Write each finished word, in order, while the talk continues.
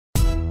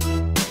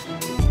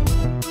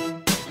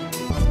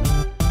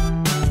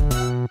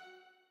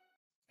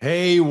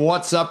Hey,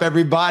 what's up,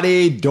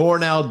 everybody?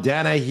 Dornell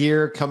Dana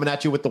here, coming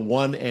at you with the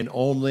one and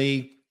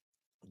only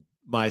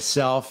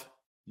myself,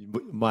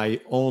 my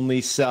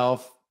only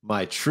self,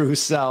 my true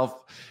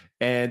self,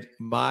 and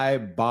my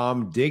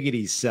bomb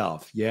diggity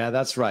self. Yeah,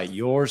 that's right.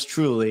 Yours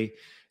truly,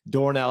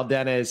 Dornell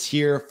Dana, is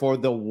here for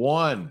the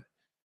one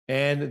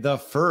and the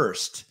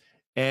first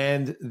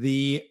and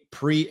the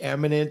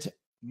preeminent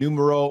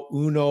numero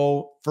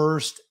uno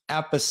first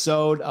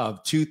episode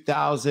of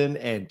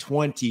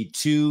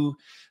 2022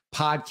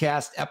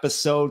 podcast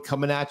episode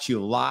coming at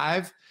you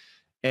live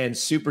and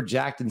super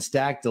jacked and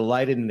stacked,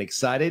 delighted and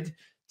excited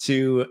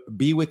to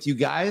be with you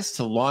guys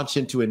to launch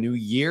into a new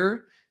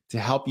year, to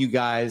help you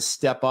guys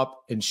step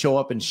up and show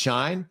up and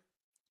shine,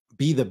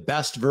 be the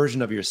best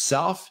version of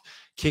yourself,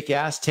 kick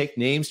ass, take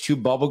names, chew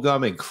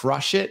bubblegum, and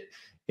crush it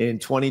in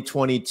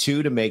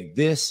 2022 to make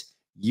this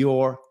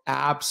your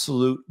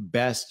absolute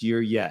best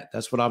year yet.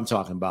 That's what I'm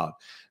talking about.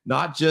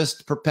 Not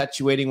just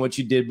perpetuating what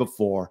you did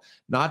before,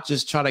 not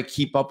just trying to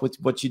keep up with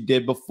what you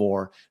did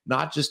before,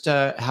 not just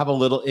to have a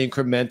little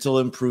incremental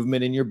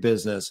improvement in your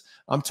business.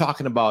 I'm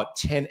talking about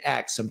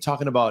 10x. I'm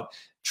talking about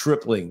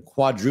tripling,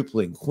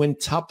 quadrupling,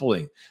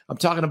 quintupling. I'm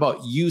talking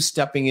about you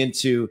stepping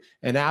into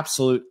an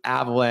absolute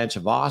avalanche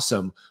of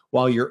awesome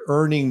while you're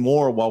earning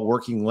more while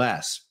working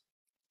less.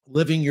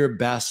 Living your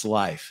best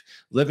life,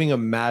 living a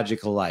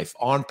magical life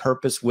on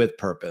purpose, with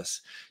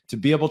purpose, to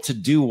be able to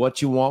do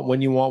what you want, when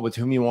you want, with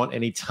whom you want,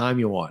 anytime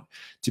you want,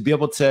 to be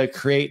able to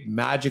create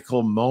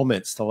magical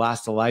moments to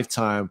last a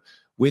lifetime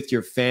with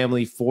your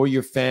family, for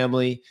your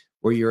family,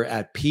 where you're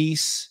at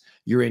peace,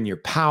 you're in your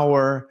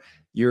power,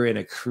 you're in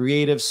a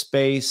creative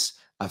space,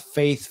 a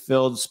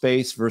faith-filled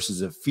space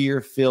versus a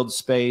fear-filled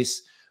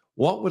space.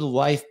 What would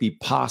life be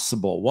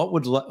possible? What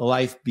would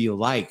life be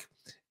like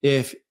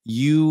if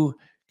you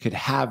could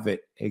have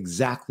it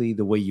exactly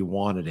the way you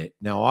wanted it?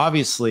 Now,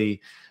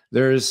 obviously,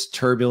 there's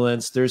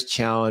turbulence, there's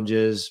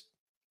challenges,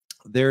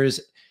 there's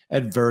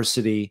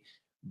adversity.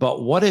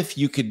 But what if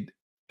you could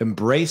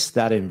embrace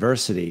that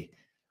adversity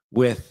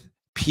with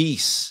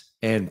peace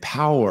and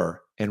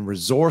power and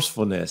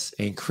resourcefulness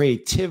and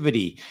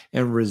creativity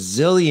and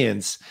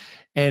resilience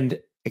and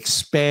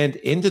expand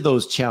into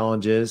those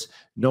challenges,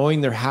 knowing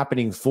they're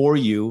happening for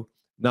you,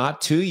 not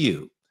to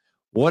you?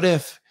 What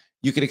if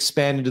you could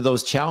expand into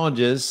those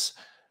challenges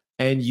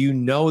and you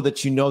know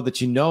that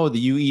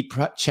you eat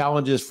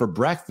challenges for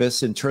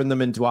breakfast and turn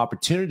them into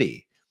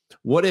opportunity?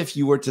 What if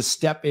you were to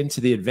step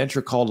into the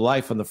adventure called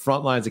life on the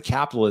front lines of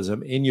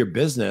capitalism in your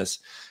business,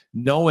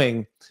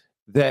 knowing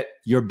that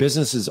your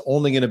business is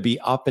only going to be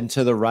up and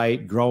to the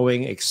right,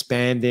 growing,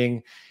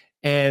 expanding,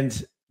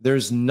 and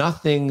there's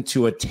nothing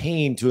to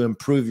attain to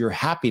improve your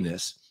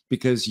happiness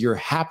because you're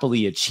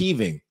happily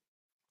achieving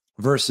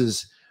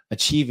versus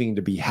achieving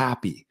to be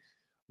happy?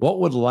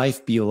 What would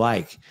life be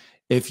like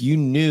if you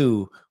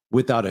knew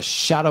without a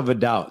shadow of a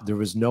doubt there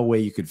was no way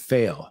you could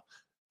fail,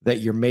 that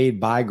you're made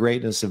by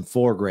greatness and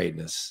for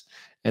greatness,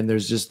 and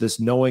there's just this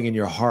knowing in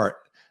your heart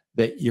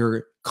that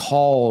you're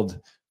called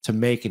to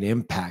make an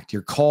impact,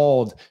 you're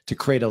called to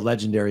create a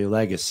legendary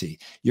legacy,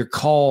 you're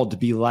called to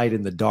be light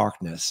in the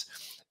darkness,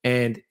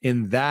 and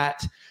in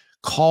that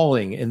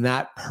calling, in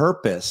that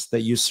purpose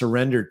that you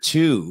surrender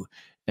to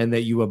and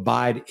that you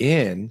abide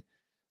in,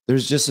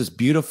 there's just this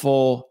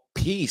beautiful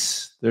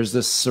peace, there's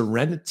this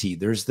serenity,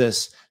 there's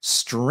this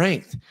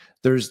strength,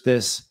 there's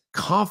this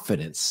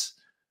confidence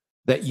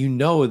that you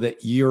know that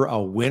you're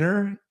a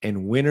winner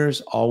and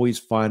winners always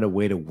find a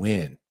way to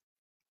win.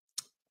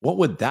 What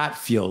would that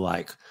feel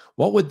like?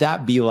 What would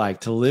that be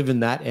like to live in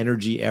that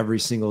energy every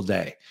single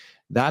day?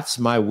 That's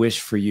my wish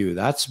for you.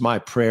 That's my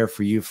prayer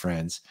for you,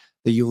 friends,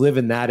 that you live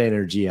in that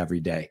energy every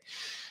day.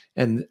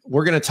 And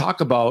we're going to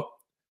talk about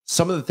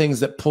some of the things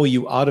that pull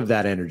you out of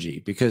that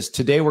energy, because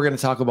today we're going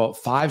to talk about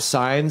 5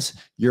 signs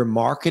you're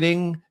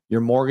marketing your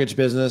mortgage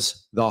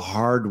business the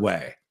hard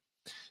way,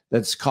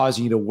 that's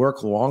causing you to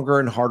work longer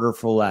and harder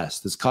for less,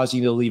 that's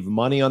causing you to leave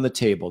money on the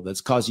table,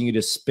 that's causing you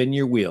to spin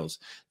your wheels,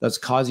 that's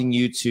causing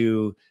you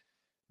to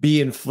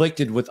be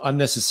inflicted with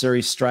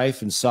unnecessary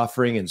strife and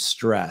suffering and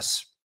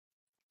stress.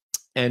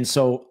 And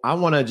so I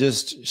want to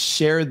just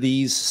share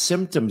these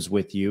symptoms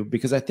with you,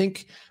 because I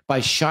think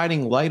by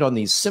shining light on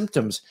these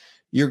symptoms,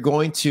 you're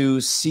going to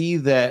see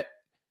that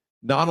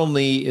not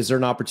only is there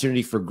an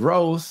opportunity for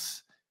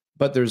growth,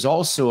 but there's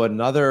also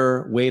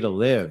another way to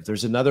live.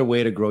 There's another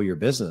way to grow your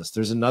business.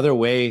 There's another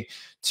way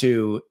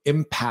to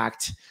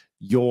impact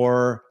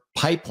your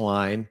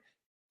pipeline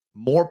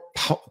more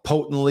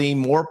potently,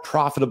 more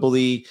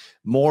profitably,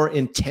 more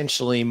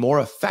intentionally, more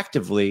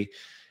effectively.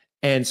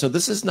 And so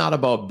this is not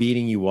about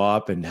beating you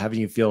up and having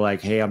you feel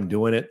like, hey, I'm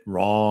doing it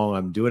wrong,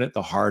 I'm doing it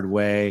the hard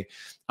way,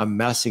 I'm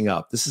messing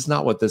up. This is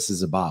not what this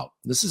is about.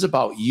 This is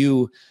about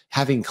you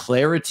having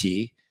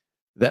clarity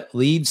that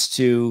leads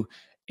to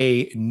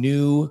a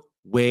new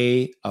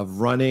way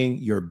of running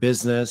your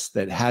business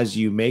that has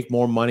you make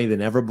more money than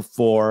ever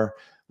before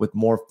with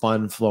more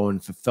fun, flow,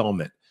 and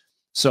fulfillment.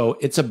 So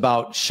it's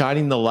about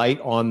shining the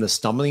light on the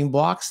stumbling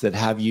blocks that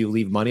have you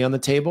leave money on the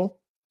table,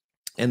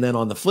 And then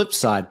on the flip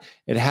side,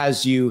 it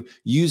has you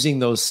using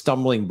those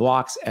stumbling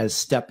blocks as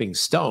stepping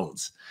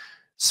stones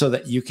so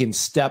that you can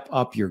step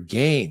up your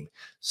game,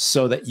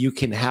 so that you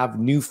can have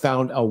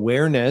newfound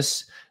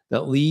awareness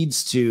that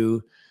leads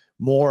to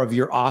more of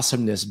your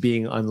awesomeness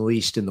being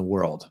unleashed in the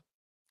world.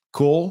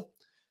 Cool?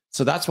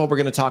 So that's what we're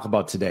going to talk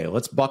about today.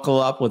 Let's buckle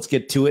up. Let's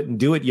get to it and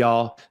do it,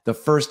 y'all. The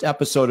first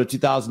episode of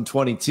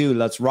 2022.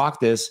 Let's rock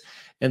this.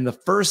 And the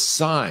first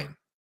sign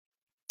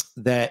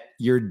that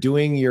you're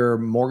doing your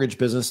mortgage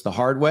business the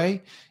hard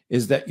way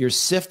is that you're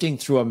sifting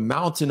through a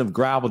mountain of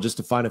gravel just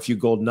to find a few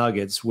gold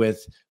nuggets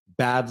with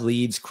bad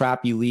leads,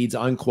 crappy leads,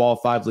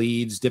 unqualified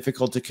leads,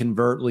 difficult to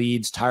convert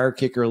leads, tire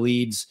kicker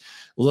leads,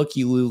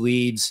 looky-loo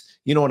leads.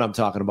 You know what I'm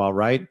talking about,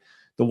 right?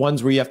 The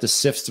ones where you have to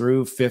sift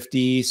through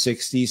 50,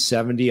 60,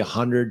 70,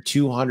 100,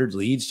 200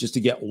 leads just to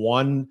get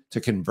one to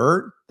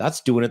convert.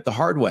 That's doing it the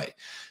hard way.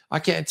 I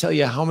can't tell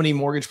you how many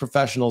mortgage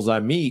professionals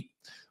I meet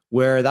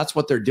where that's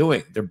what they're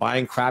doing. They're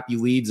buying crappy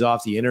leads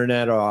off the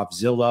internet or off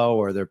Zillow,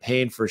 or they're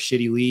paying for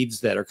shitty leads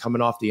that are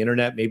coming off the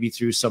internet, maybe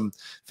through some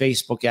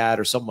Facebook ad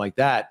or something like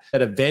that,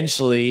 that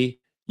eventually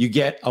you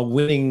get a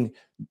winning,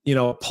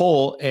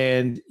 pull,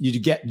 and you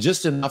get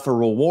just enough a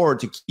reward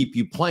to keep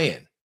you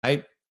playing,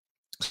 right?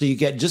 So you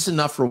get just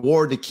enough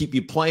reward to keep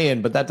you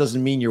playing, but that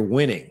doesn't mean you're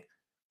winning,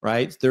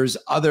 right? There's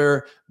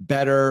other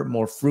better,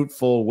 more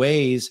fruitful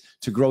ways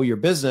to grow your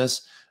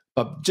business.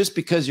 But just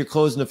because you're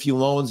closing a few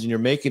loans and you're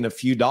making a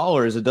few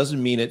dollars, it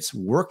doesn't mean it's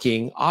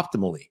working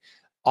optimally.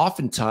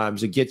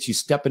 Oftentimes, it gets you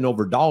stepping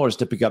over dollars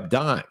to pick up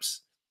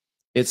dimes.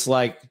 It's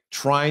like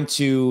trying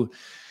to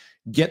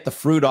get the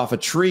fruit off a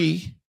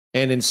tree,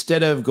 and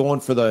instead of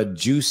going for the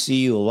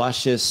juicy,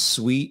 luscious,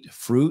 sweet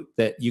fruit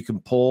that you can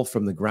pull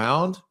from the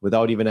ground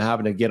without even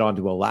having to get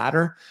onto a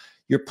ladder,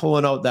 you're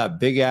pulling out that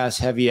big-ass,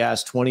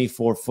 heavy-ass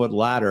 24-foot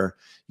ladder.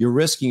 You're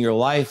risking your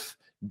life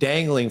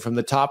dangling from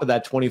the top of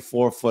that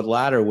 24-foot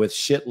ladder with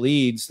shit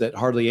leads that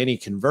hardly any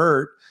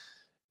convert,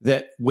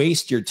 that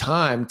waste your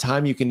time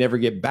you can never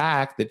get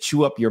back, that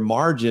chew up your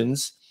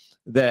margins,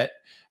 that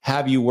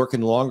have you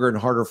working longer and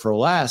harder for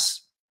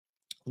less,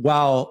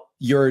 while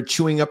you're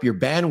chewing up your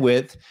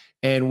bandwidth.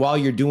 And while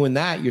you're doing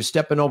that, you're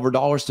stepping over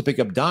dollars to pick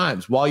up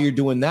dimes. While you're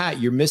doing that,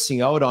 you're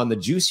missing out on the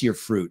juicier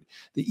fruit,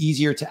 the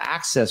easier to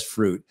access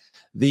fruit,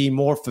 the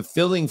more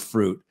fulfilling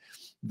fruit,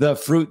 the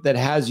fruit that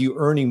has you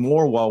earning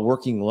more while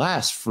working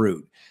less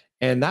fruit.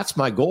 And that's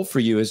my goal for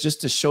you, is just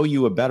to show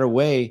you a better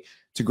way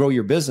to grow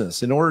your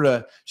business. In order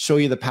to show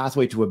you the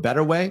pathway to a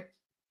better way,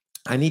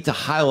 I need to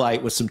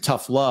highlight with some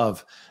tough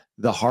love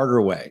the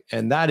harder way.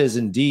 And that is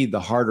indeed the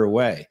harder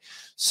way.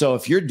 So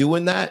if you're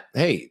doing that,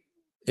 hey,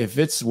 if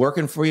it's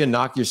working for you,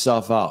 knock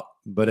yourself out.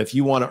 But if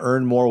you want to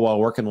earn more while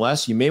working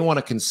less, you may want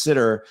to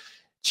consider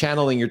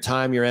channeling your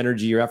time, your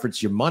energy, your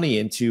efforts, your money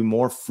into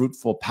more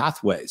fruitful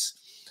pathways.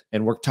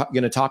 And we're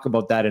going to talk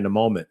about that in a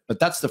moment. But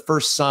that's the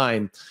first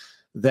sign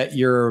that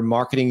you're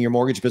marketing your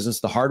mortgage business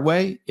the hard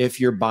way. If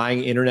you're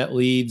buying internet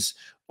leads,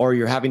 or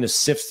you're having to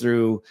sift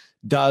through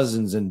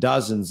dozens and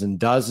dozens and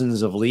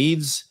dozens of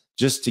leads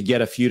just to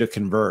get a few to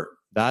convert,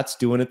 that's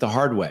doing it the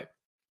hard way.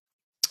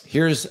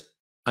 Here's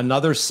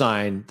another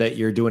sign that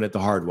you're doing it the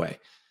hard way.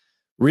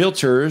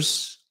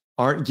 Realtors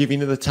aren't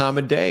giving you the time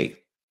of day,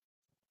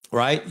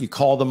 right? You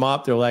call them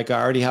up. They're like,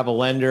 I already have a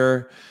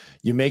lender.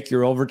 You make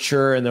your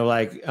overture and they're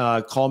like,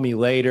 call me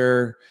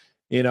later.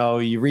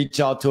 You reach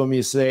out to them,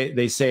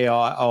 they say,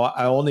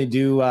 I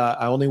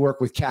only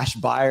work with cash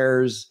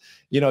buyers.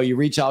 You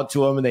reach out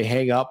to them and they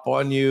hang up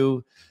on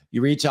you.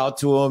 You reach out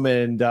to them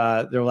and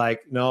they're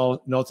like, no,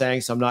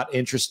 thanks. I'm not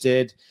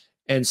interested.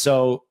 And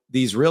so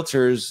these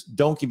realtors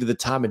don't give you the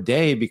time of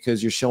day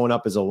because you're showing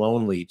up as a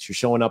loan leech. You're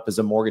showing up as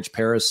a mortgage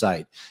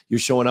parasite. You're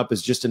showing up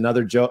as just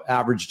another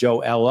average Joe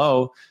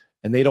LO.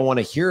 And they don't want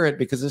to hear it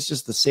because it's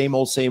just the same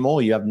old, same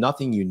old. You have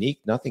nothing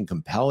unique, nothing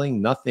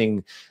compelling,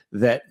 nothing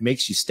that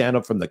makes you stand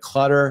up from the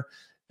clutter.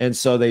 And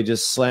so they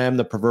just slam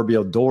the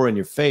proverbial door in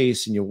your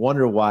face, and you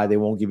wonder why they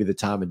won't give you the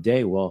time of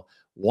day. Well,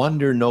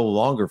 wonder no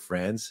longer,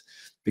 friends,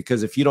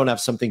 because if you don't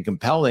have something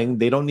compelling,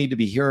 they don't need to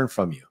be hearing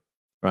from you,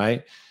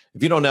 right?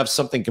 If you don't have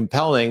something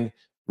compelling,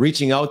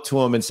 reaching out to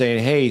them and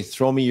saying, hey,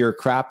 throw me your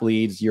crap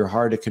leads, your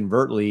hard to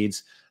convert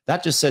leads,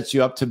 that just sets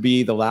you up to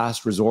be the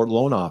last resort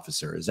loan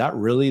officer. Is that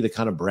really the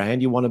kind of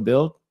brand you want to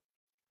build?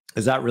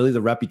 Is that really the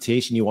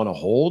reputation you want to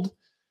hold?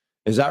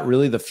 Is that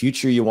really the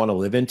future you want to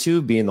live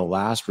into, being the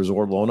last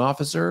resort loan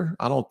officer?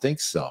 I don't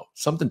think so.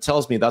 Something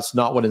tells me that's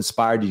not what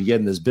inspired you to get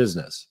in this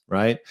business,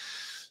 right?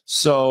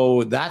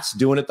 So that's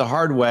doing it the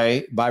hard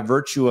way by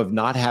virtue of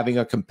not having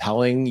a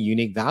compelling,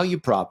 unique value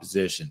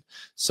proposition.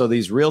 So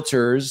these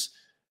realtors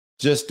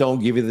just don't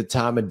give you the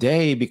time of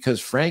day because,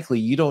 frankly,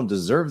 you don't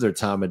deserve their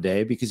time of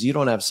day because you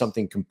don't have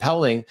something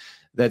compelling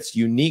that's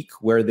unique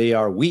where they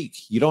are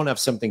weak. You don't have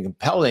something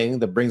compelling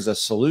that brings a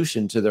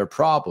solution to their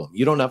problem.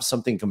 You don't have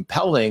something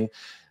compelling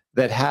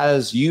that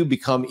has you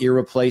become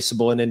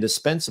irreplaceable and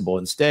indispensable.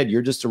 Instead,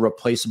 you're just a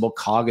replaceable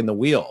cog in the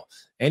wheel.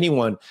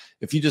 Anyone,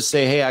 if you just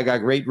say, hey, I got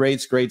great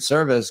rates, great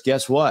service,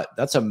 guess what?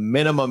 That's a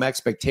minimum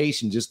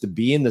expectation just to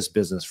be in this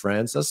business,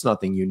 friends. That's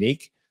nothing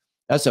unique.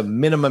 That's a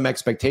minimum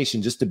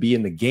expectation just to be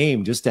in the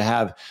game, just to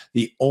have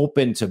the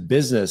open to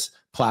business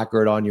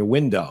placard on your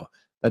window.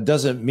 That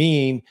doesn't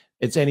mean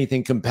it's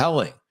anything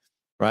compelling,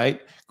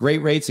 right?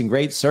 Great rates and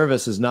great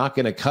service is not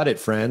going to cut it,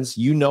 friends.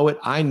 You know it.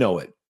 I know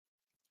it.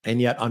 And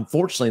yet,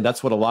 unfortunately,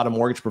 that's what a lot of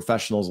mortgage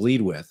professionals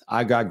lead with.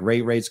 I got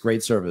great rates,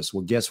 great service.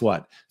 Well, guess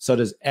what? So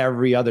does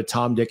every other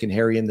Tom, Dick, and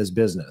Harry in this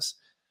business.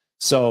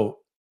 So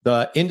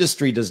the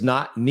industry does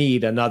not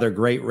need another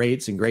great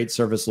rates and great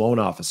service loan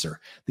officer.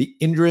 The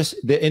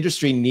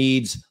industry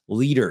needs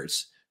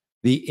leaders.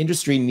 The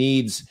industry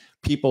needs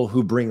people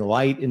who bring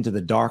light into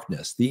the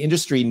darkness. The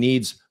industry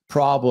needs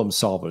problem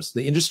solvers.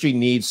 The industry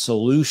needs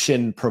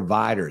solution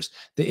providers.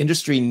 The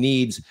industry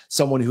needs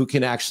someone who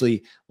can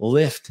actually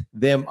lift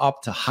them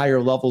up to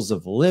higher levels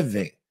of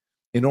living.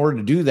 In order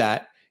to do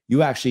that,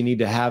 you actually need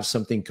to have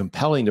something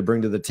compelling to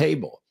bring to the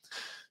table.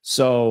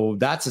 So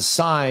that's a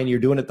sign you're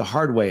doing it the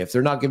hard way. If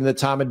they're not giving the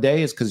time of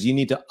day, it's because you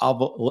need to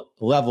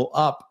level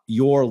up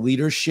your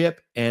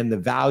leadership and the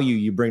value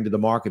you bring to the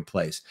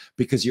marketplace,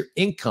 because your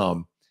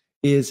income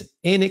is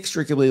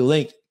inextricably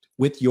linked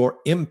with your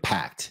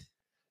impact.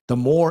 The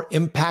more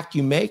impact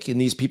you make in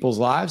these people's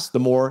lives, the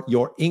more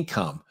your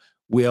income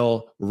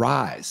will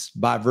rise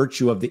by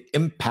virtue of the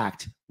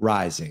impact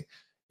rising.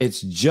 It's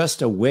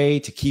just a way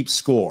to keep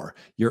score.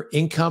 Your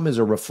income is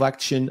a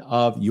reflection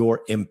of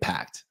your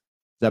impact.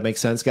 Does that make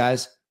sense,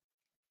 guys?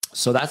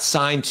 So that's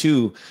sign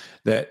 2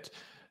 that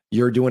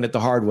you're doing it the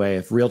hard way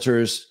if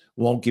realtors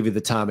won't give you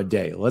the time of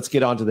day. Let's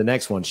get on to the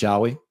next one,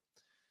 shall we?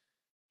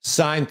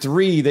 Sign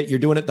 3 that you're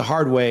doing it the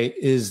hard way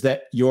is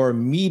that you're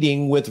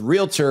meeting with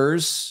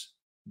realtors,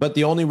 but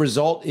the only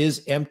result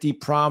is empty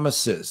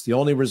promises. The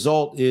only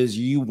result is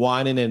you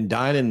whining and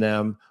dining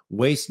them,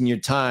 wasting your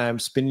time,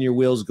 spinning your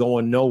wheels,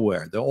 going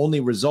nowhere. The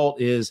only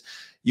result is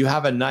you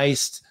have a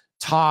nice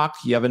talk,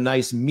 you have a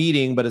nice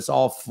meeting, but it's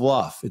all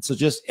fluff. It's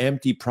just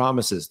empty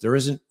promises. There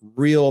isn't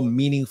real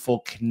meaningful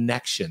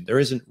connection. There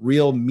isn't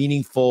real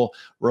meaningful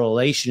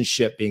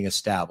relationship being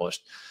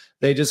established.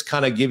 They just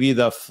kind of give you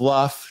the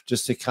fluff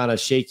just to kind of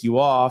shake you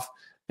off.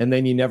 And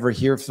then you never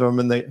hear from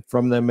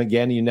them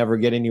again. You never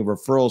get any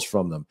referrals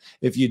from them.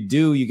 If you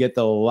do, you get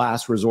the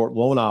last resort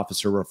loan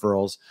officer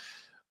referrals.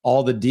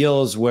 All the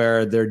deals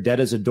where they're dead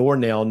as a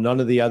doornail,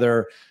 none of the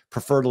other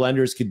preferred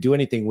lenders could do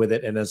anything with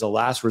it. And as a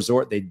last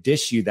resort, they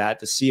dish you that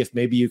to see if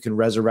maybe you can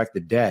resurrect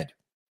the dead.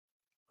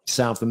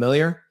 Sound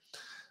familiar?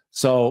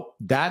 So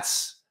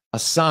that's a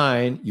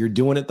sign you're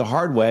doing it the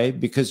hard way,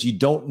 because you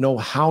don't know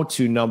how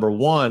to, number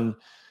one,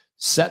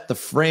 set the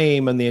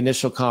frame and the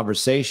initial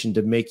conversation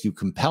to make you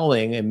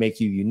compelling and make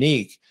you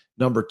unique.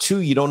 Number 2,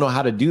 you don't know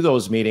how to do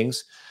those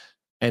meetings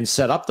and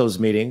set up those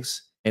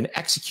meetings and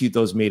execute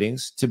those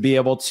meetings to be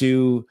able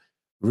to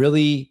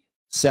really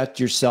set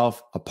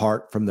yourself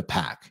apart from the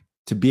pack,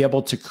 to be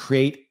able to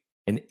create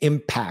an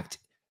impact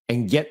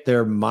and get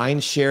their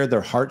mind share,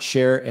 their heart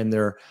share, and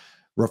their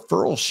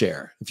referral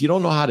share. If you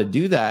don't know how to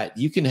do that,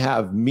 you can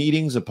have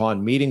meetings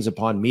upon meetings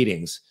upon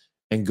meetings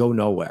and go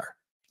nowhere.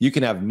 You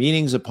can have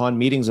meetings upon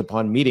meetings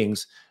upon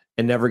meetings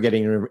and never get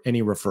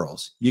any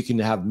referrals. You can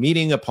have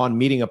meeting upon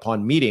meeting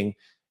upon meeting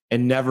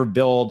and never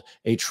build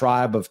a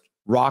tribe of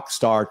rock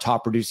star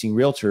top producing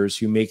realtors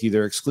who make you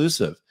their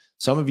exclusive.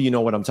 Some of you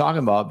know what I'm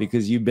talking about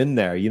because you've been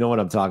there. You know what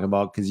I'm talking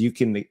about because you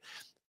can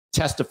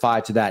testify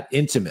to that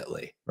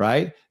intimately,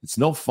 right? It's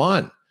no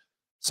fun.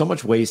 So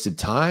much wasted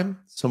time,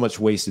 so much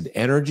wasted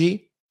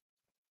energy,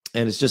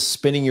 and it's just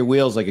spinning your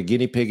wheels like a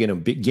guinea pig in a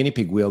guinea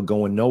pig wheel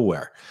going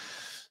nowhere.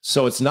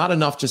 So it's not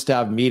enough just to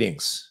have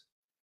meetings.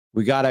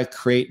 We got to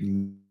create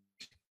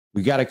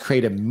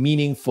a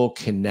meaningful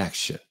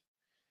connection.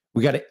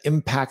 We got to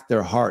impact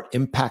their heart,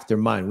 impact their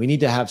mind. We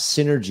need to have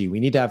synergy. We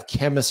need to have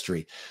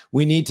chemistry.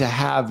 We need to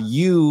have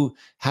you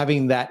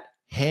having that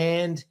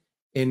hand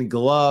in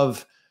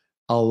glove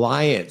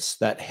alliance,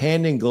 that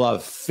hand in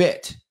glove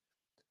fit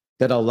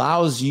that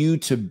allows you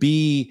to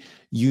be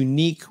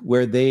unique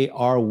where they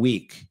are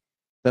weak,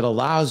 that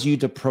allows you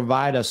to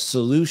provide a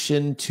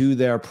solution to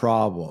their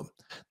problem,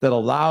 that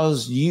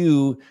allows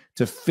you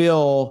to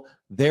fill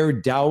their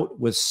doubt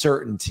with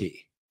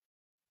certainty,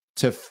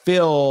 to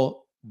fill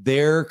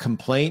their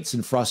complaints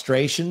and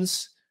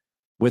frustrations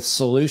with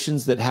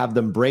solutions that have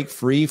them break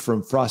free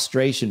from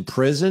frustration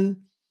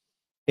prison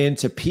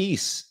into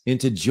peace,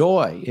 into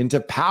joy, into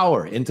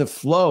power, into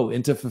flow,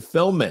 into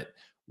fulfillment.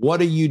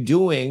 What are you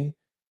doing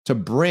to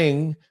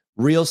bring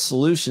real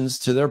solutions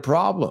to their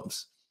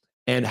problems?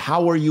 And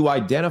how are you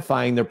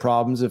identifying their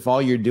problems if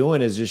all you're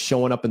doing is just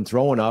showing up and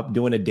throwing up,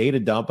 doing a data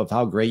dump of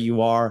how great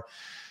you are,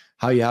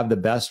 how you have the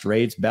best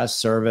rates, best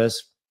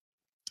service,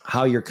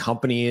 how your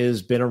company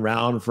has been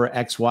around for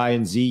X, Y,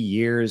 and Z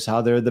years,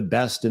 how they're the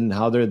best and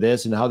how they're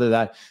this and how they're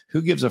that?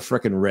 Who gives a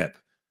frickin' rip?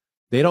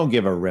 They don't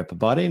give a rip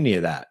about any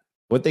of that.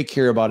 What they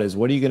care about is,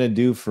 what are you going to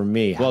do for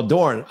me? Well,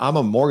 Dorn, I'm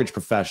a mortgage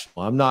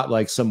professional. I'm not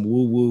like some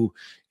woo-woo,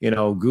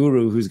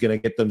 guru who's going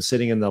to get them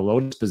sitting in the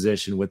lotus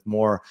position with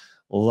more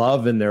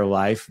love in their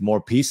life,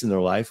 more peace in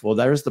their life. Well,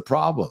 there's the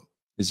problem,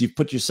 is you've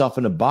put yourself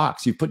in a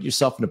box. You've put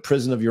yourself in a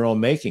prison of your own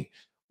making.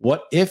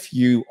 What if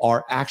you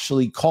are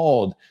actually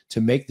called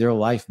to make their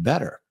life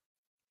better?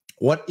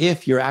 What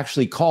if you're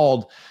actually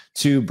called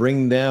to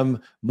bring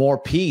them more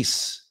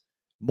peace,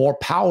 more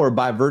power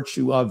by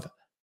virtue of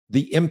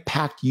the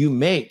impact you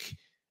make,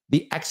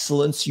 the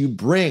excellence you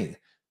bring,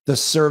 the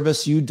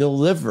service you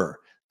deliver,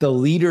 the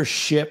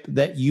leadership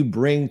that you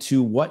bring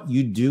to what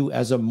you do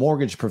as a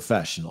mortgage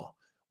professional?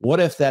 What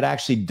if that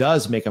actually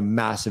does make a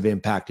massive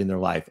impact in their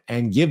life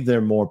and give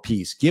them more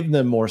peace, give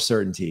them more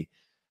certainty,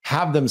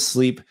 have them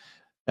sleep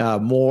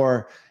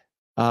more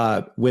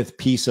with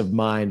peace of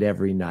mind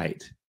every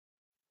night?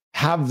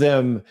 Have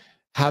them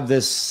have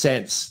this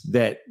sense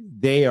that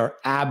they are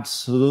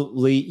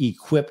absolutely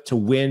equipped to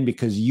win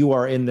because you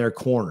are in their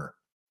corner.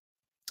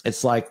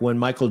 It's like when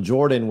Michael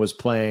Jordan was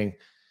playing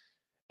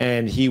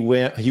and he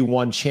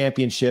won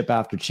championship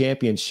after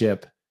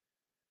championship.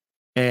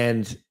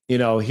 And,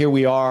 here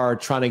we are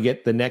trying to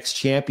get the next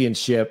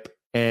championship,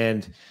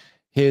 and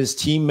his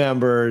team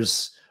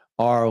members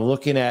are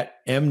looking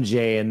at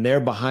MJ and they're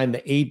behind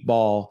the 8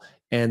 ball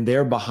and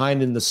they're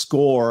behind in the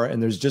score,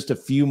 and there's just a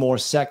few more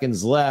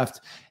seconds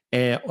left.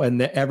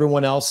 And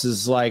everyone else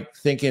is like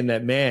thinking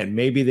that, man,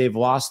 maybe they've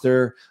lost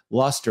their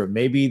luster.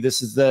 Maybe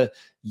this is the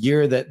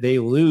year that they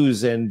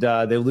lose and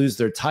they lose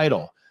their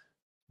title.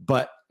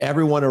 But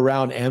everyone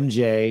around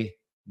MJ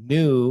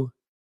knew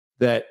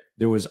that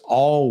there was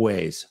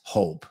always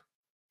hope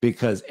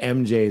because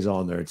MJ's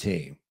on their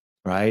team,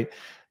 right?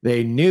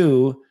 They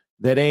knew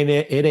that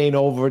it ain't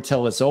over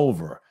till it's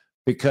over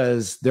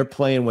because they're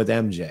playing with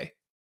MJ.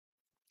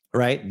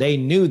 Right? They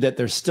knew that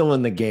they're still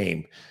in the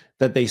game,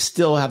 that they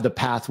still have the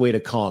pathway to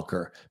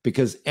conquer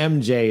because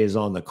MJ is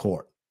on the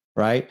court,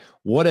 right?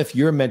 What if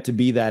you're meant to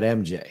be that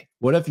MJ?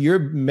 What if you're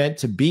meant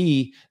to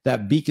be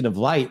that beacon of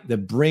light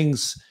that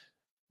brings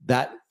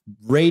that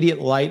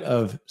radiant light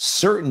of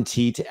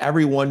certainty to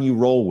everyone you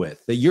roll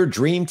with, that your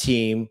dream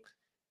team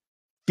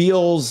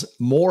feels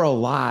more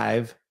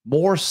alive,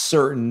 more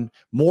certain,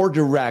 more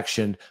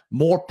direction,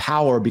 more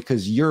power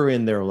because you're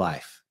in their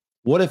life?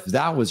 What if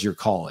that was your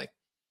calling?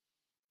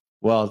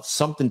 Well,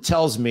 something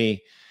tells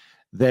me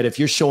that if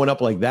you're showing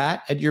up like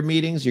that at your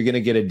meetings, you're going to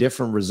get a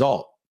different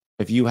result.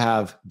 If you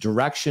have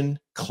direction,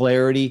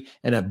 clarity,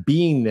 and a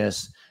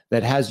beingness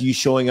that has you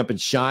showing up and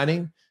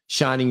shining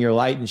your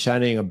light and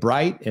shining a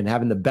bright and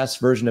having the best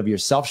version of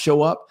yourself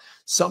show up,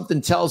 something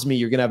tells me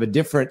you're going to have a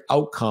different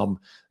outcome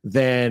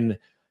than,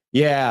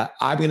 yeah,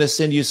 I'm going to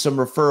send you some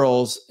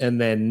referrals and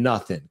then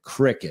nothing,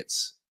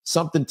 crickets.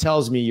 Something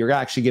tells me you're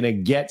actually going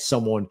to get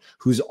someone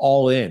who's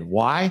all in.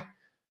 Why?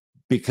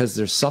 Because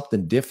there's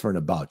something different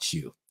about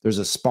you. There's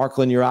a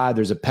sparkle in your eye.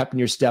 There's a pep in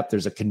your step.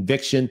 There's a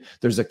conviction.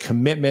 There's a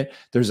commitment.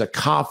 There's a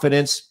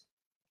confidence.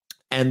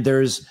 And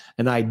there's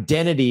an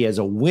identity as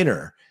a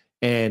winner.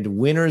 And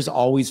winners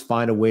always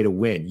find a way to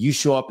win. You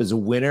show up as a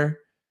winner.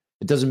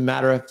 It doesn't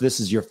matter if this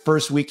is your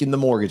first week in the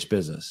mortgage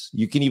business.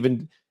 You can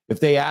even, if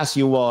they ask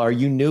you, well, are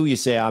you new? You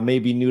say, I may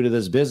be new to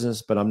this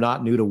business, but I'm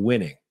not new to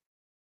winning,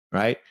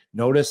 right?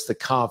 Notice the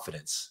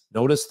confidence.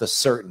 Notice the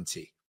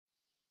certainty.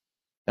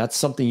 That's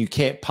something you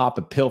can't pop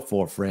a pill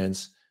for,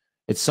 friends.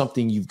 It's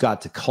something you've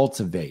got to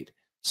cultivate.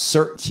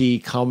 Certainty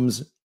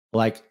comes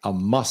like a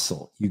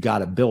muscle. You got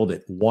to build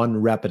it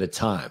one rep at a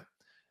time,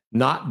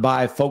 not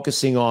by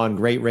focusing on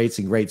great rates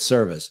and great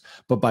service,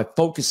 but by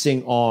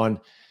focusing on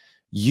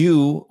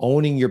you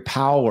owning your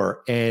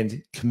power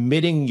and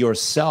committing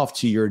yourself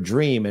to your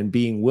dream and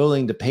being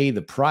willing to pay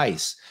the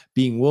price,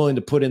 being willing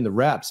to put in the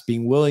reps,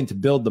 being willing to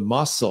build the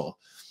muscle,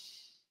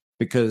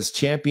 because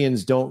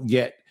champions don't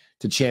get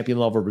to champion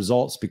level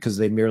results because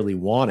they merely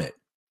want it.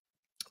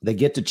 They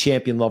get to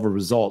champion level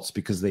results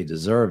because they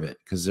deserve it,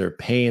 because they're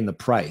paying the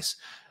price.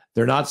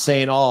 They're not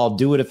saying, oh, I'll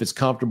do it if it's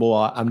comfortable.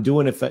 I'm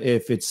doing it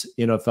if it's,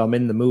 if I'm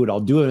in the mood, I'll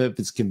do it if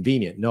it's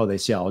convenient. No, they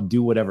say, I'll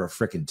do whatever it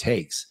frickin'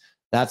 takes.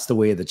 That's the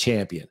way of the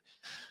champion.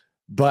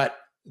 But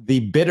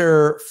the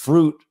bitter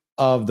fruit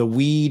of the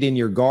weed in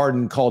your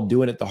garden called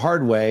doing it the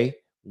hard way,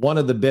 one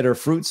of the bitter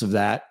fruits of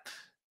that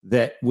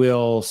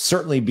will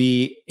certainly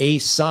be a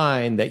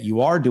sign that you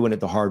are doing it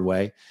the hard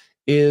way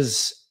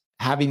is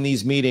having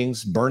these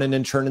meetings, burning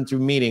and churning through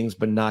meetings,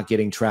 but not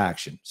getting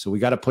traction. So we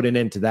got to put an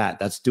end to that.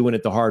 That's doing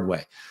it the hard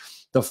way.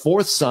 The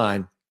fourth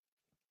sign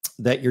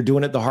that you're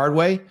doing it the hard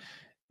way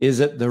is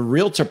that the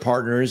realtor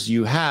partners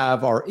you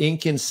have are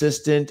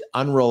inconsistent,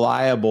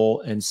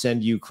 unreliable, and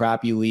send you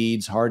crappy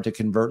leads, hard to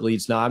convert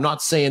leads. Now, I'm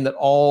not saying that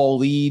all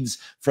leads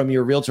from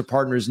your realtor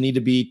partners need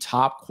to be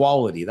top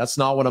quality. That's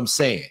not what I'm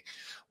saying.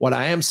 What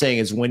I am saying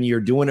is when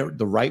you're doing it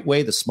the right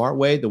way, the smart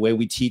way, the way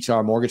we teach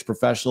our mortgage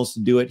professionals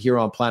to do it here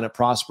on Planet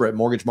Prosper at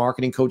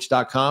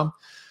mortgagemarketingcoach.com,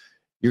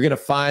 you're going to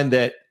find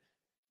that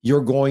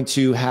you're going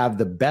to have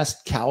the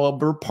best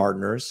caliber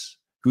partners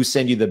who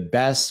send you the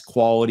best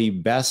quality,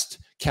 best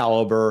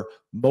caliber,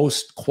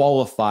 most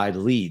qualified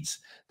leads.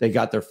 They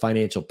got their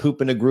financial poop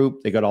in a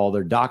group. They got all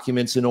their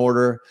documents in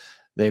order.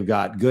 They've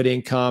got good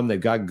income. They've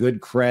got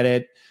good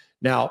credit.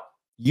 Now,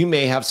 you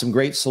may have some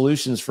great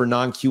solutions for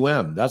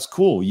non-QM. That's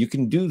cool. You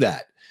can do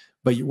that.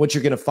 But what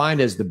you're going to find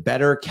is the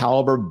better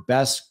caliber,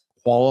 best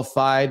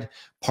qualified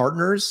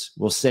partners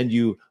will send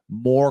you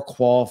more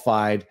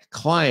qualified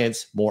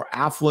clients, more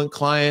affluent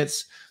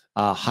clients,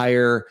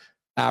 higher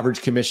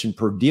average commission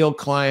per deal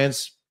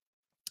clients,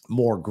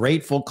 more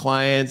grateful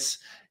clients,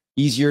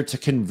 easier to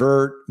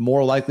convert,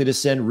 more likely to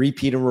send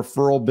repeat and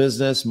referral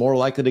business, more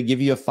likely to give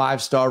you a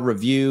 5-star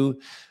review,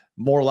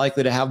 more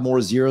likely to have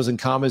more zeros and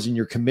commas in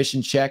your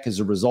commission check as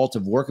a result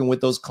of working with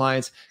those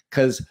clients,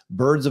 because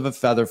birds of a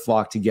feather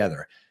flock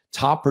together.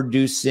 Top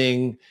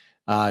producing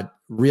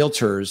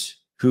realtors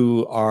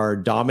who are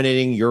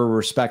dominating your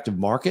respective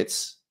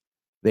markets,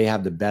 they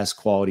have the best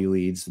quality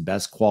leads, the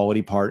best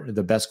quality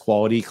the best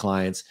quality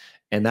clients.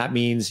 And that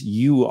means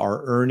you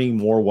are earning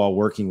more while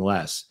working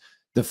less.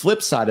 The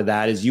flip side of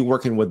that is you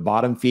working with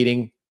bottom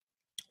feeding,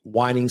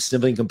 whining,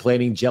 sniveling,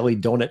 complaining, jelly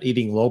donut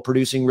eating, low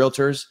producing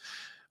realtors,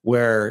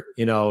 where,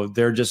 you know,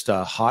 they're just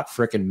a hot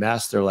freaking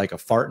mess. They're like a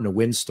fart in a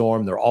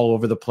windstorm. They're all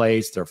over the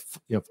place. They're,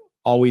 you know,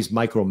 always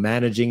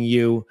micromanaging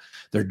you.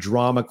 They're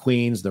drama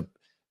queens.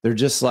 They're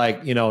just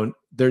like, you know,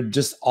 they're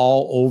just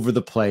all over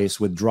the place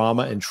with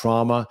drama and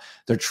trauma.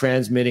 They're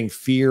transmitting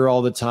fear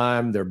all the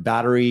time. They're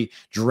battery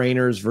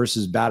drainers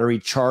versus battery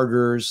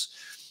chargers.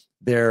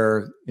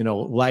 They're, you know,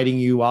 lighting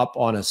you up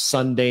on a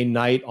Sunday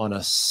night, on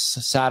a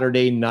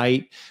Saturday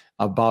night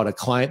about a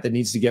client that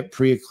needs to get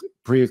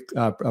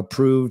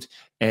approved,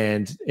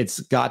 and it's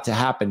got to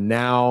happen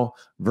now,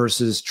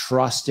 versus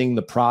trusting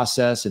the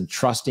process and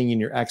trusting in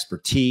your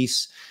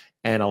expertise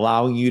and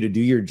allowing you to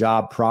do your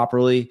job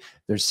properly.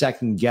 They're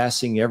second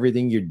guessing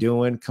everything you're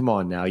doing. Come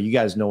on now, you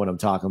guys know what I'm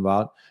talking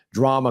about.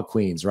 Drama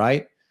queens,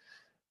 right?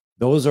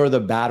 Those are the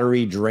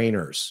battery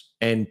drainers.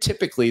 And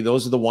typically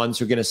those are the ones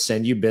who are going to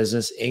send you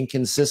business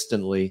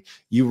inconsistently.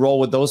 You roll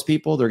with those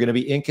people, they're going to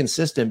be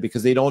inconsistent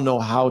because they don't know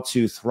how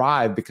to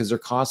thrive, because they're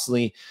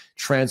constantly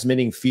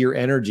transmitting fear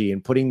energy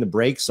and putting the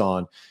brakes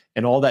on.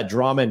 And all that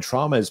drama and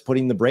trauma is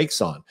putting the brakes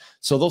on.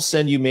 So they'll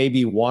send you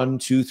maybe 1,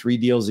 2, 3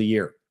 deals a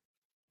year.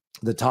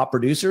 The top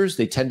producers,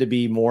 they tend to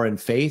be more in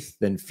faith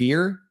than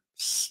fear.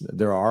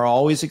 There are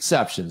always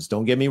exceptions,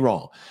 don't get me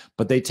wrong,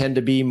 but they tend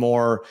to be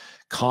more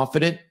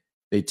confident.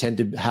 They tend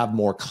to have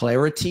more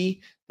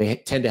clarity. They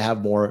tend to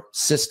have more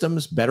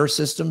systems, better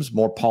systems,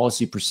 more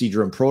policy,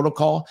 procedure, and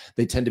protocol.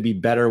 They tend to be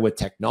better with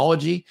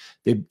technology.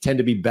 They tend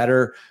to be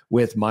better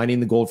with mining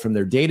the gold from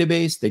their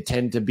database. They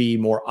tend to be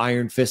more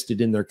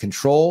iron-fisted in their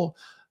control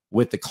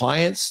with the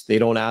clients. They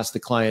don't ask the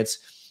clients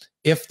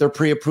if they're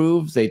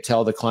pre-approved. They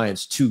tell the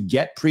clients to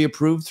get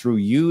pre-approved through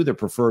you, their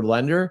preferred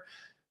lender,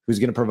 who's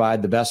going to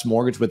provide the best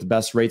mortgage with the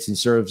best rates and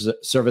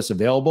service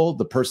available,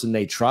 the person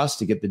they trust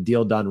to get the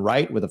deal done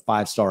right with a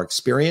 5-star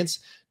experience.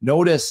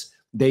 Notice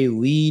they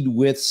lead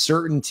with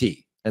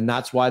certainty, and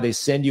that's why they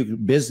send you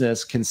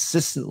business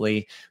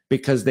consistently,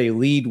 because they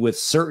lead with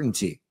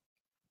certainty.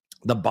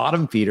 The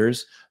bottom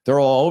feeders, they're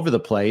all over the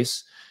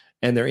place,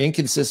 and they're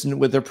inconsistent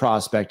with their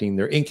prospecting.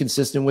 They're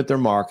inconsistent with their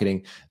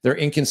marketing. They're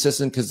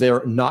inconsistent because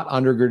they're not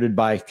undergirded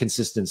by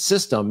consistent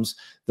systems.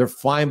 They're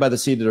flying by the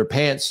seat of their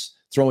pants,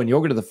 throwing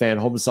yogurt to the fan,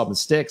 hoping something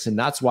sticks. And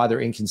that's why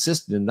they're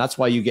inconsistent. And that's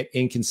why you get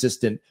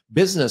inconsistent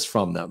business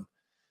from them.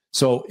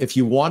 So if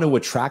you want to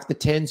attract the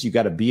 10s, you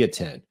got to be a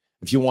 10.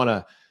 If you want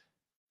to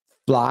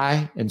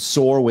fly and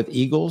soar with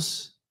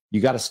eagles,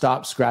 you got to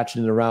stop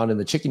scratching it around in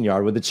the chicken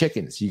yard with the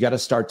chickens. You got to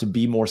start to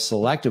be more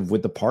selective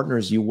with the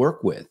partners you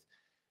work with.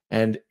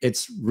 And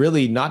it's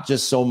really not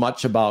just so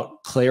much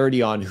about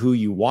clarity on who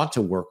you want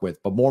to work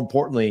with, but more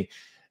importantly,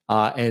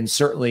 and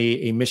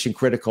certainly a mission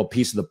critical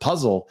piece of the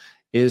puzzle,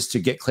 is to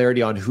get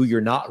clarity on who you're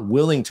not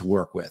willing to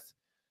work with.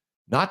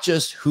 Not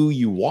just who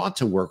you want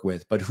to work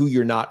with, but who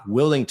you're not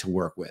willing to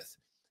work with.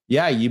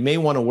 Yeah, you may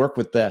want to work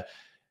with the,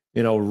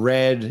 you know,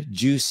 red,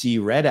 juicy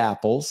red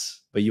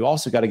apples, but you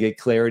also got to get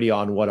clarity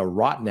on what a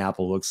rotten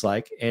apple looks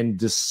like and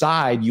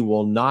decide you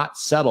will not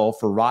settle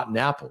for rotten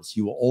apples.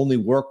 You will only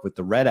work with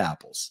the red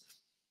apples.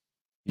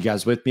 You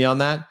guys with me on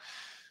that?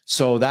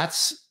 So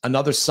that's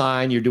another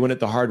sign you're doing it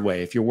the hard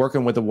way. If you're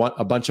working with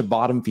a bunch of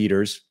bottom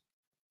feeders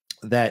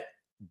that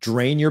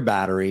drain your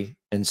battery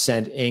and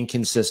send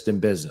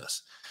inconsistent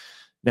business.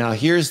 Now,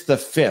 here's the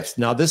 5th.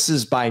 Now, this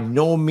is by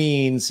no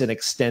means an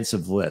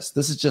extensive list.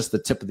 This is just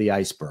the tip of the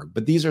iceberg,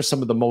 but these are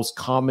some of the most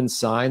common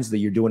signs that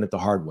you're doing it the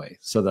hard way.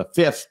 So the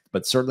 5th,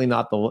 but certainly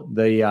not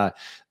the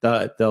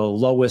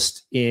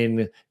lowest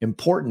in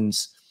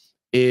importance,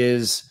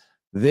 is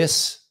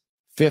this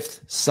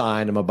 5th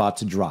sign I'm about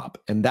to drop.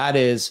 And that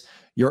is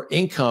your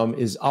income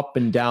is up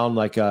and down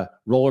like a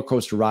roller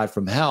coaster ride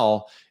from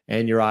hell,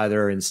 and you're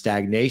either in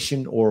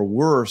stagnation or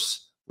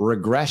worse,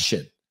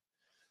 regression.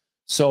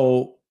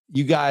 So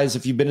you guys,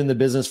 if you've been in the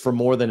business for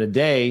more than a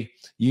day,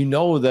 you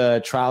know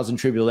the trials and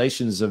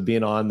tribulations of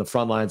being on the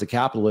front lines of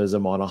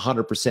capitalism on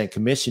 100%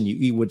 commission. You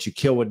eat what you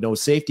kill with no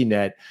safety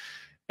net.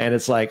 And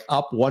it's like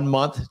up one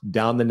month,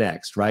 down the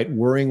next, right?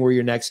 Worrying where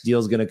your next deal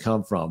is going to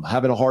come from,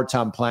 having a hard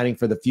time planning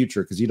for the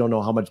future because you don't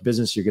know how much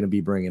business you're going to be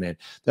bringing in.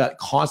 That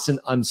constant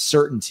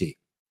uncertainty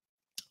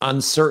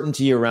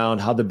around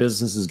how the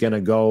business is going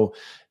to go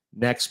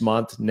next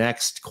month,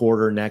 next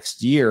quarter,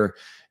 next year.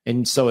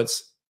 And so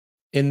it's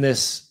in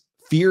this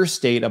fear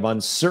state of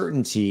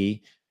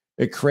uncertainty,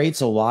 it creates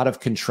a lot of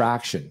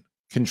contraction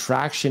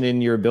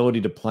in your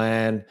ability to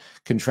plan,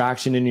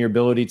 contraction in your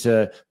ability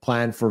to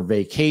plan for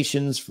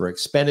vacations, for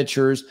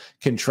expenditures,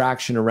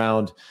 contraction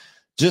around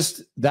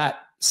just that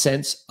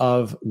sense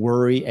of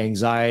worry,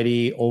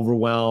 anxiety,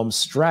 overwhelm,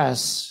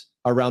 stress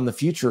around the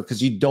future,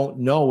 because you don't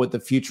know what the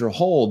future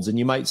holds. And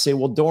you might say,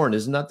 well, Dorn,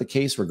 isn't that the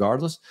case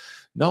regardless?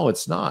 No,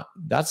 it's not.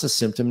 That's a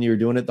symptom you're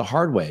doing it the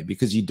hard way,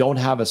 because you don't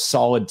have a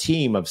solid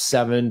team of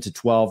 7 to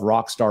 12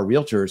 rock star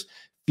realtors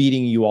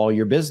feeding you all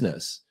your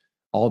business,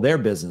 all their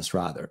business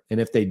rather. And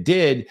if they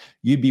did,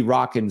 you'd be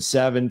rocking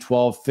 7,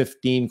 12,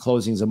 15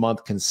 closings a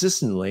month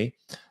consistently,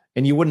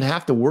 and you wouldn't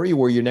have to worry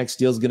where your next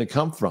deal is going to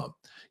come from.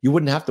 You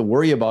wouldn't have to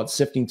worry about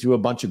sifting through a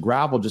bunch of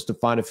gravel just to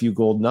find a few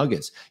gold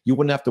nuggets. You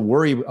wouldn't have to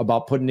worry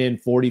about putting in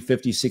 40,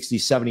 50, 60,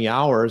 70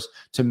 hours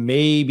to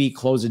maybe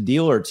close a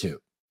deal or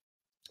two.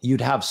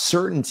 You'd have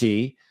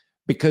certainty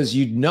because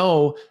you'd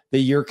know that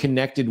you're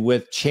connected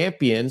with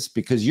champions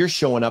because you're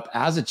showing up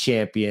as a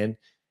champion,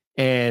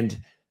 and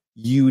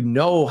you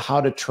know how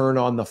to turn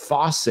on the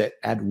faucet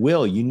at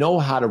will. You know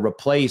how to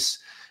replace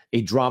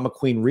a drama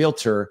queen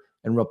realtor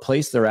and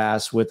replace their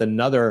ass with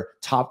another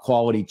top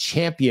quality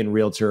champion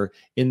realtor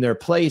in their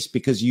place,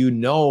 because you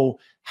know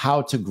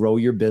how to grow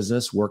your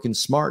business working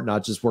smart,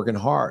 not just working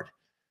hard.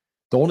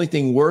 The only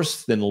thing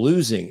worse than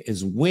losing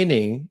is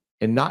winning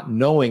and not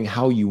knowing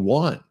how you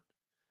won.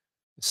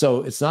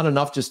 So it's not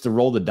enough just to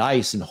roll the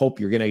dice and hope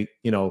you're going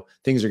to,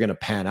 things are going to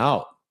pan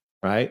out,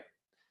 right?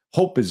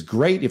 Hope is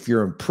great if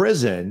you're in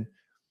prison,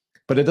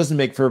 but it doesn't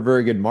make for a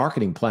very good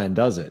marketing plan,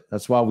 does it?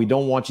 That's why we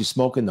don't want you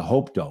smoking the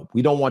hope dope.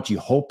 We don't want you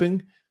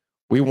hoping.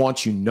 We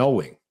want you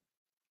knowing.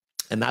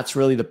 And that's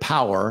really the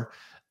power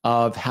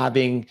of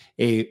having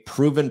a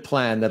proven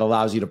plan that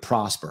allows you to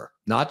prosper,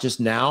 not just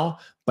now,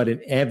 but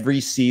in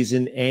every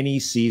season, any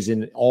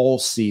season, all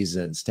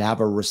seasons, to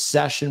have a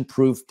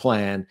recession-proof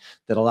plan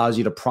that allows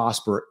you to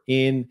prosper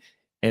in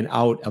and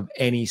out of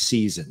any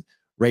season.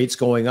 Rates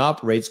going up,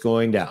 rates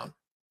going down.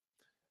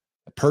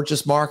 A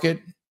purchase market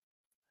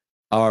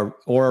or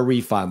a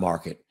refi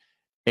market,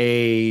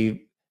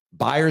 a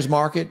buyer's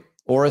market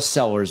or a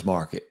seller's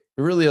market.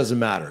 It really doesn't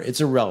matter. It's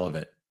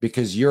irrelevant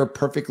because you're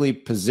perfectly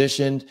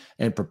positioned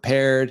and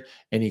prepared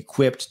and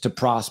equipped to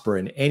prosper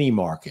in any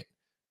market.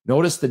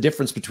 Notice the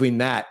difference between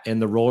that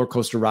and the roller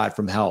coaster ride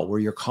from hell, where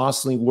you're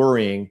constantly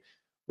worrying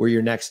where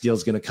your next deal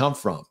is going to come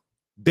from.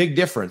 Big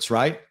difference,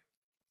 right?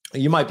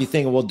 You might be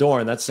thinking, well,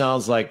 Dorn, that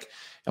sounds like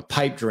a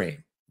pipe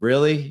dream.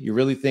 Really? You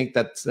really think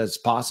that's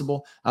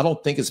possible? I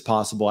don't think it's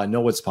possible. I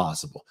know it's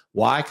possible.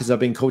 Why? Because I've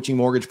been coaching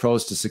mortgage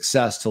pros to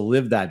success to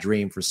live that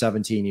dream for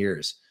 17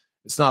 years.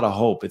 It's not a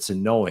hope. It's a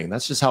knowing.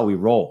 That's just how we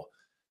roll.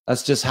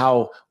 That's just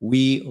how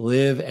we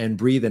live and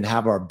breathe and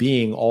have our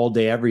being all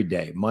day, every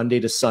day,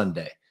 Monday to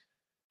Sunday.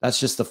 That's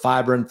just the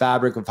fiber and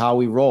fabric of how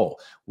we roll.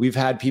 We've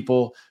had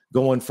people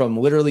going from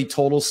literally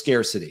total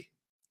scarcity,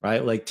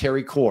 right? Like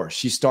Terry Core.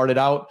 She started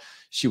out,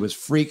 she was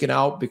freaking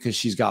out because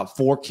she's got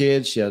 4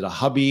 kids. She had a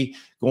hubby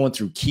going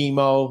through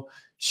chemo.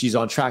 She's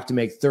on track to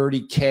make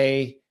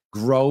 $30K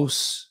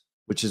gross,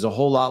 which is a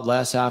whole lot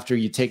less after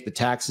you take the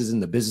taxes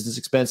and the business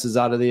expenses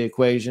out of the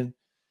equation.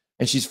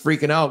 And she's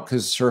freaking out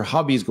because her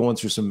hubby's going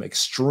through some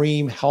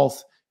extreme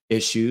health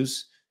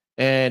issues.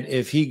 And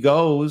if he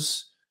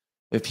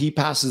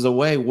passes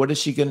away, what is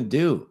she going to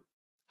do?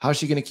 How's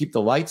she going to keep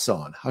the lights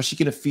on? How's she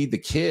going to feed the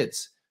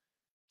kids?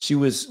 She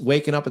was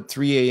waking up at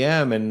 3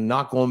 a.m. and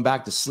not going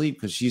back to sleep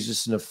because she's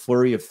just in a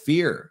flurry of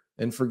fear,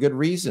 and for good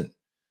reason.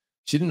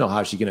 She didn't know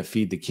how she's going to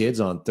feed the kids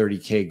on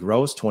 $30K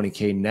gross,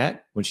 $20K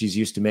net when she's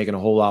used to making a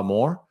whole lot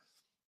more.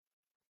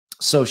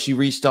 So she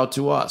reached out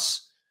to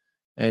us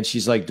and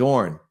she's like,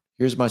 Dorn,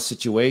 here's my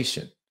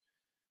situation.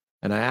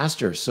 And I asked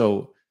her,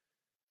 so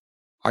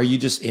are you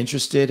just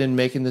interested in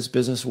making this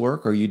business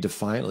work, or are you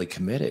defiantly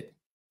committed?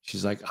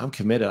 She's like, I'm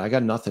committed. I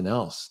got nothing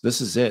else.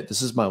 This is it.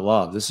 This is my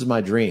love. This is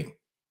my dream.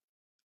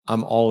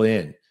 I'm all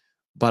in.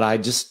 But I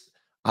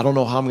don't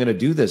know how I'm going to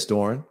do this,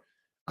 Dorn.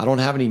 I don't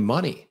have any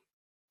money.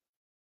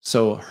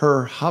 So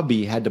her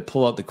hubby had to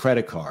pull out the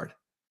credit card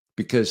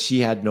because she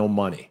had no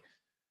money.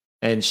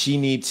 And she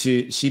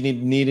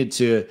needed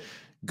to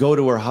go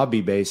to her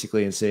hubby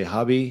basically and say,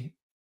 hubby,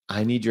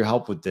 I need your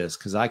help with this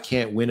because I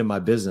can't win in my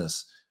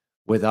business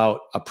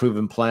without a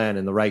proven plan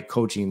and the right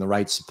coaching and the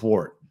right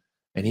support.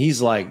 And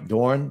he's like,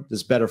 Dorn,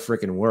 this better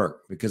freaking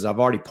work because I've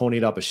already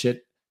ponied up a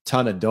shit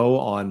ton of dough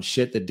on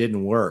shit that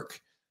didn't work.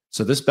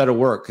 So this better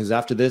work because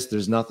after this,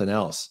 there's nothing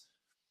else.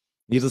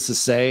 Needless to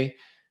say,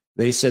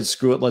 they said,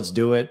 screw it, let's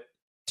do it.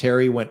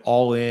 Terry went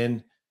all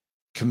in,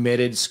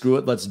 committed, screw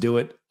it, let's do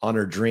it on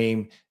her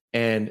dream.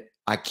 And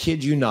I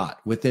kid you not,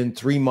 within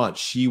 3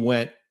 months, she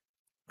went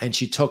and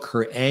she took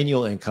her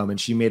annual income and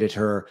she made it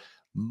her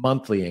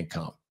monthly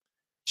income.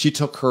 She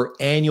took her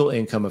annual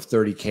income of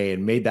 $30K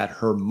and made that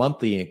her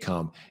monthly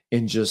income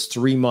in just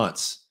 3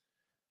 months.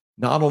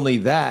 Not only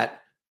that,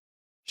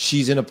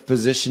 she's in a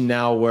position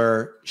now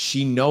where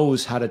she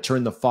knows how to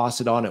turn the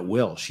faucet on at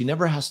will. She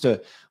never has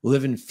to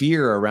live in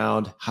fear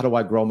around how do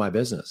I grow my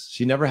business.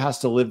 She never has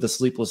to live the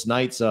sleepless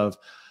nights of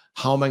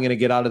how am I going to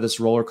get out of this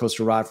roller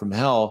coaster ride from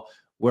hell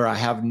where I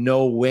have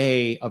no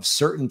way of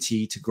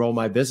certainty to grow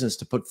my business,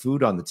 to put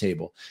food on the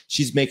table?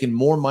 She's making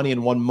more money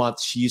in 1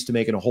 month she used to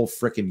make in a whole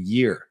freaking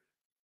year.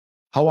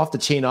 How off the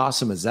chain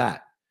awesome is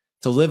that?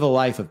 To live a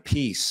life of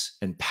peace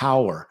and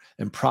power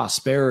and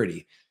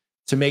prosperity,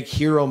 to make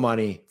hero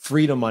money,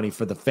 freedom money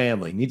for the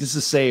family. Needless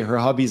to say, her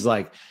hubby's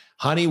like,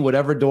 honey,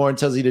 whatever Doran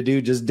tells you to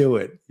do, just do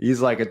it. He's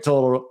like a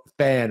total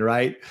fan,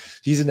 right?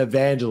 He's an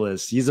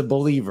evangelist. He's a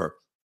believer.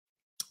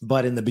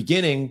 But in the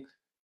beginning,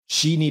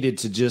 she needed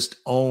to just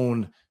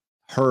own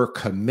her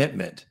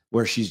commitment,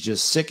 where she's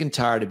just sick and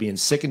tired of being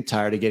sick and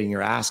tired of getting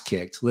her ass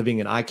kicked, living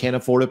in I can't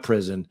afford a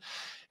prison.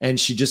 And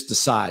she just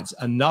decides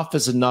enough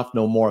is enough.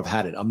 No more. I've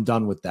had it. I'm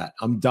done with that.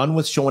 I'm done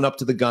with showing up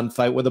to the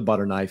gunfight with a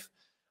butter knife.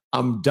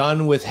 I'm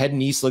done with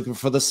heading east looking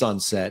for the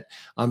sunset.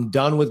 I'm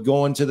done with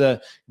going to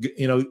the,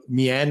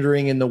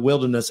 meandering in the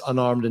wilderness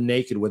unarmed and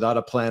naked without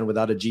a plan,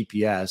 without a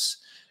GPS.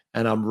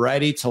 And I'm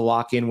ready to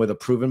lock in with a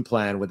proven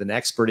plan with an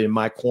expert in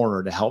my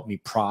corner to help me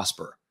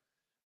prosper.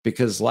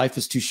 Because life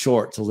is too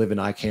short to live in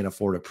I can't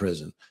afford a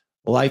prison.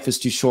 Life is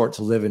too short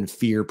to live in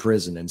fear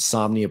prison,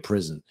 insomnia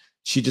prison.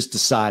 She just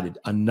decided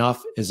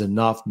enough is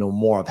enough. No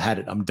more. I've had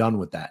it. I'm done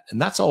with that.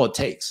 And that's all it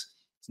takes.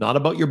 It's not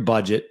about your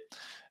budget.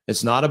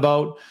 It's not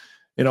about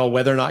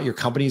whether or not your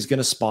company is going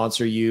to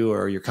sponsor you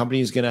or your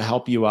company is going to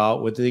help you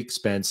out with the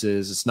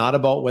expenses. It's not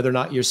about whether or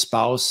not your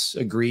spouse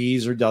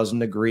agrees or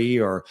doesn't agree,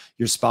 or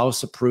your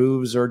spouse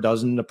approves or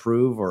doesn't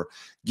approve, or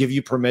give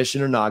you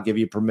permission or not give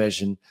you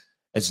permission.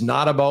 It's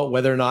not about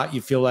whether or not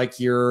you feel like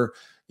you're,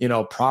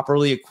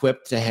 properly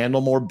equipped to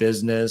handle more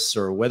business,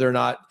 or whether or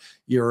not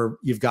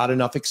you've got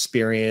enough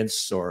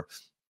experience, or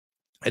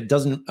it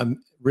doesn't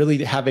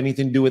really have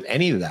anything to do with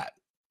any of that.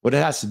 What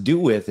it has to do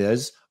with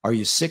is, are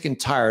you sick and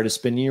tired of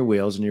spinning your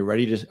wheels, and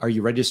are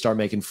you ready to start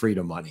making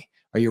freedom money?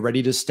 Are you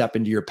ready to step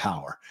into your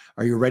power?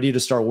 Are you ready to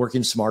start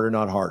working smarter,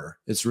 not harder?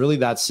 It's really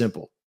that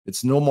simple.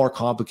 It's no more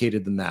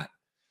complicated than that.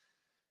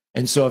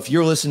 And so if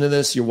you're listening to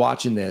this, you're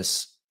watching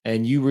this,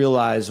 and you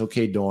realize,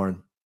 okay,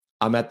 Doran,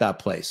 I'm at that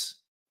place.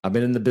 I've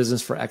been in the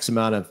business for X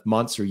amount of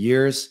months or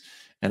years,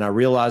 and I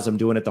realize I'm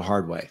doing it the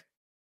hard way.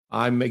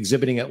 I'm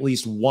exhibiting at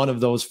least one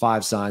of those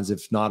 5 signs,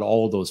 if not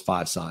all of those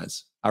 5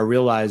 signs. I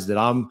realize that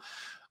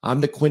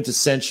I'm the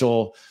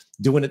quintessential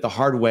doing it the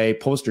hard way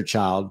poster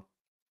child.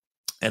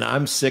 And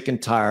I'm sick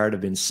and tired.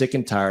 I've been sick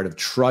and tired of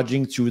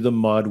trudging through the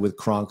mud with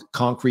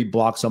concrete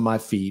blocks on my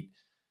feet,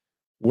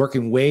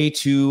 working way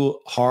too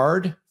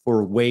hard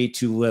for way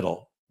too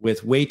little,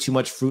 with way too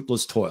much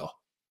fruitless toil.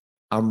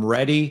 I'm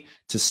ready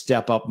to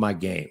step up my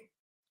game.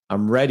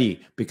 I'm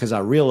ready because I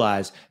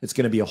realize it's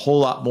going to be a whole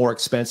lot more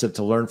expensive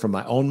to learn from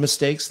my own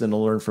mistakes than to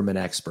learn from an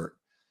expert.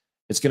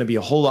 It's going to be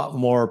a whole lot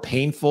more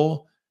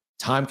painful,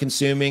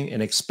 time-consuming,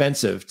 and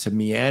expensive to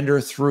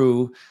meander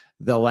through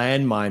the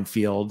landmine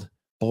field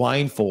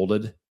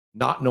blindfolded,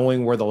 not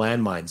knowing where the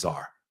landmines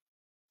are.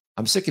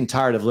 I'm sick and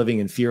tired of living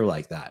in fear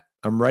like that.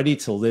 I'm ready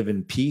to live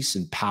in peace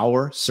and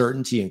power,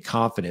 certainty and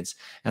confidence,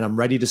 and I'm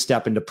ready to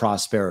step into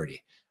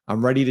prosperity.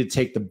 I'm ready to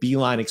take the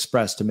Beeline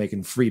Express to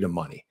making freedom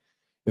money.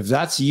 If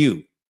that's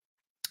you,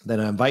 then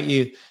I invite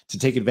you to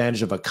take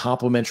advantage of a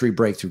complimentary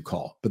breakthrough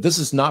call. But this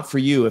is not for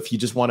you if you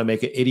just want to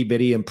make an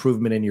itty-bitty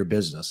improvement in your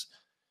business.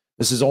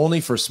 This is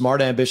only for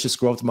smart, ambitious,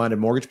 growth-minded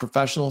mortgage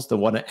professionals that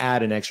want to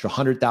add an extra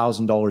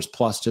 $100,000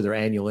 plus to their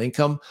annual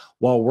income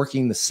while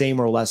working the same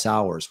or less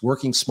hours,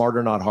 working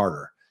smarter, not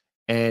harder.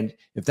 And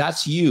if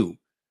that's you,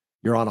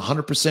 you're on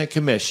 100%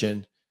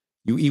 commission,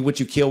 you eat what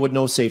you kill with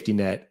no safety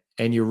net,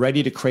 and you're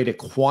ready to create a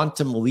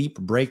quantum leap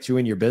breakthrough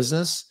in your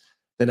business,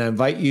 then I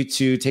invite you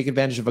to take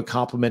advantage of a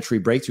complimentary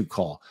breakthrough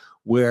call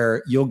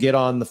where you'll get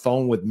on the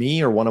phone with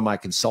me or one of my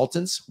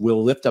consultants.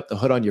 We'll lift up the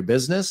hood on your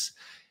business,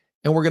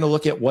 and we're going to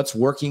look at what's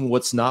working,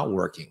 what's not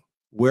working.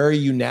 Where are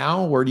you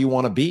now? Where do you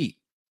want to be?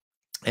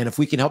 And if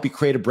we can help you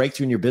create a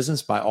breakthrough in your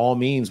business, by all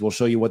means, we'll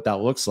show you what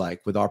that looks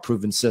like with our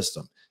proven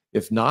system.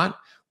 If not,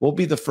 we'll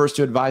be the first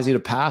to advise you to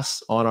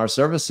pass on our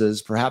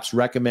services, perhaps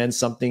recommend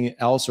something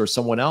else or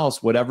someone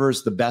else, whatever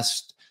is the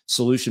best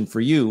solution for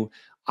you.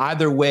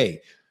 Either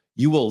way,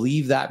 you will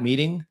leave that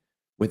meeting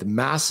with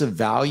massive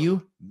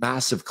value,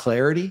 massive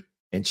clarity,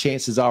 and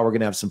chances are we're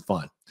going to have some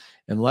fun.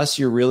 Unless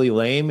you're really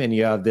lame and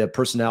you have the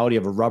personality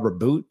of a rubber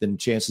boot, then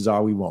chances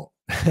are we won't.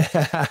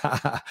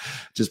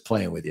 Just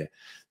playing with you.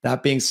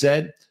 That being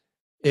said,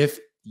 if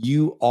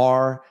you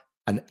are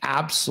an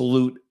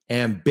absolute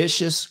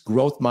ambitious,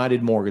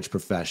 growth-minded mortgage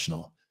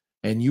professional,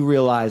 and you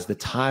realize the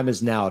time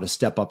is now to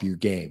step up your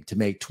game, to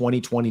make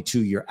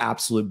 2022 your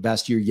absolute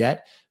best year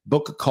yet,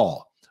 book a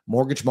call,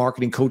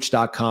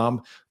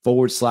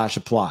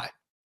 mortgagemarketingcoach.com/apply.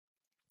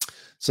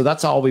 So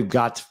that's all we've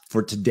got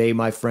for today,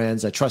 my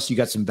friends. I trust you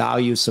got some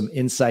value, some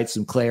insight,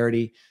 some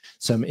clarity,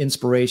 some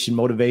inspiration,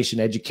 motivation,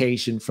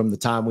 education from the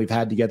time we've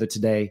had together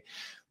today.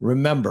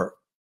 Remember,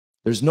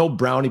 there's no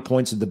brownie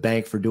points at the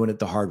bank for doing it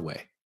the hard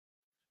way.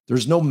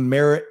 There's no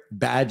merit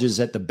badges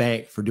at the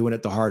bank for doing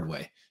it the hard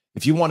way.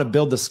 If you want to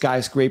build the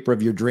skyscraper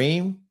of your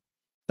dream,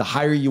 The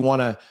higher you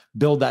want to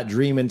build that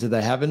dream into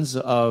the heavens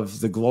of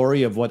the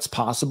glory of what's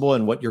possible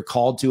and what you're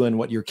called to and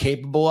what you're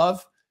capable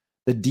of,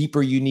 the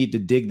deeper you need to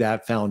dig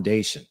that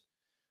foundation.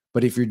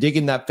 But if you're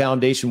digging that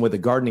foundation with a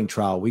gardening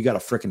trowel, we got a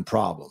freaking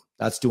problem.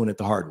 That's doing it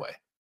the hard way,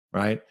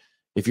 right?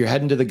 If you're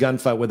heading to the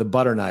gunfight with a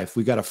butter knife,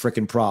 we got a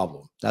freaking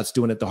problem. That's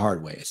doing it the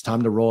hard way. It's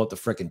time to roll out the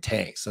freaking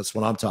tanks. That's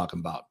what I'm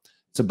talking about.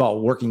 It's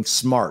about working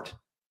smart,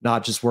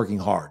 not just working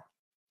hard.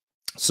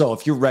 So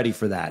if you're ready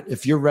for that,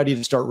 if you're ready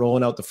to start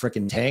rolling out the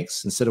freaking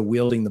tanks instead of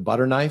wielding the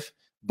butter knife,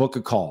 book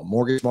a call,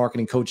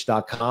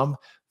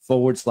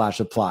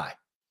 mortgagemarketingcoach.com/apply.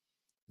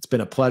 It's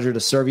been a pleasure to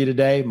serve you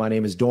today. My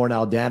name is Doran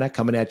Aldana,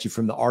 coming at you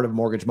from the Art of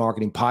Mortgage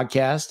Marketing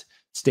podcast.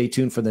 Stay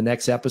tuned for the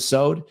next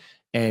episode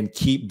and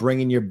keep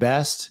bringing your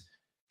best.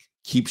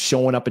 Keep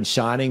showing up and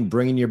shining,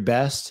 bringing your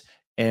best,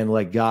 and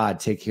let God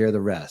take care of the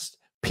rest.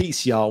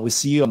 Peace, y'all. We'll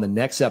see you on the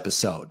next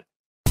episode.